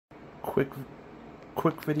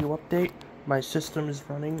Quick video update. My system is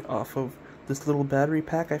running off of this little battery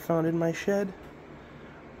pack I found in my shed.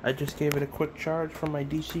 I just gave it a quick charge from my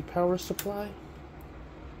DC power supply.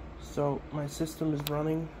 So my system is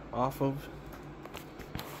running off of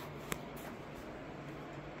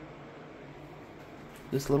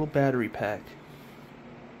this little battery pack.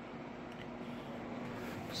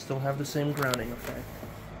 Still have the same grounding effect.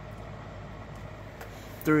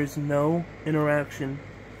 There is no interaction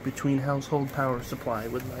between household power supply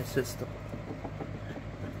with my system.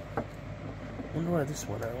 Wonder why this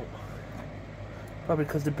went out. Probably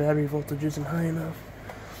because the battery voltage isn't high enough.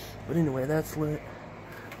 But anyway, that's lit.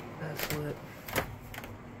 That's lit.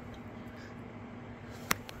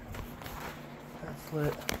 That's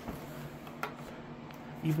lit.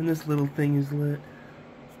 Even this little thing is lit.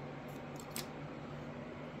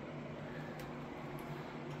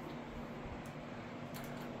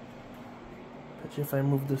 Bet you if I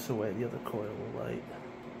move this away, the other coil will light.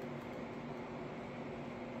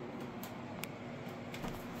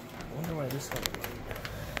 I wonder why this one will light.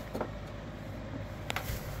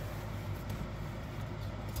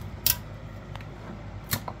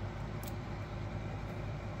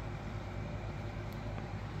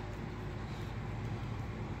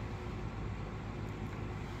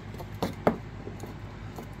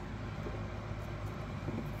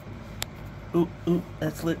 Ooh,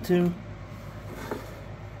 that's lit too.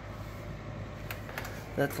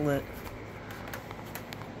 That's lit.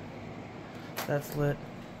 That's lit.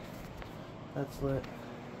 That's lit.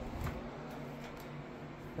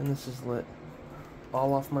 And this is lit.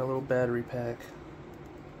 All off my little battery pack.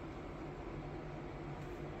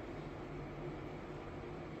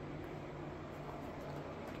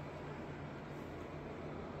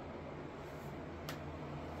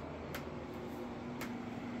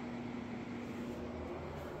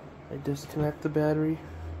 I disconnect the battery,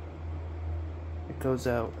 it goes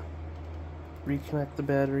out. Reconnect the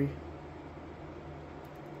battery.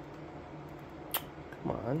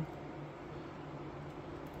 Come on.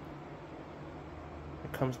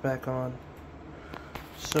 It comes back on.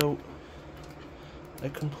 So, I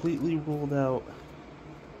completely ruled out.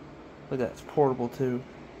 Look at that, it's portable too.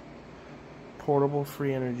 Portable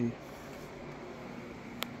free energy.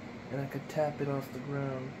 And I could tap it off the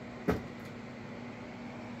ground.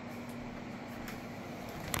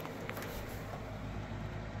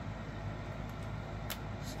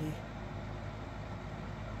 See?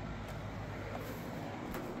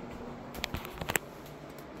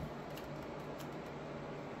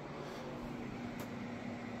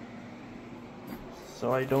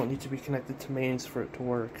 So I don't need to be connected to mains for it to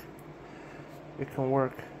work. It can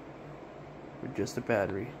work with just a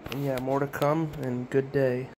battery. And yeah, more to come, and good day.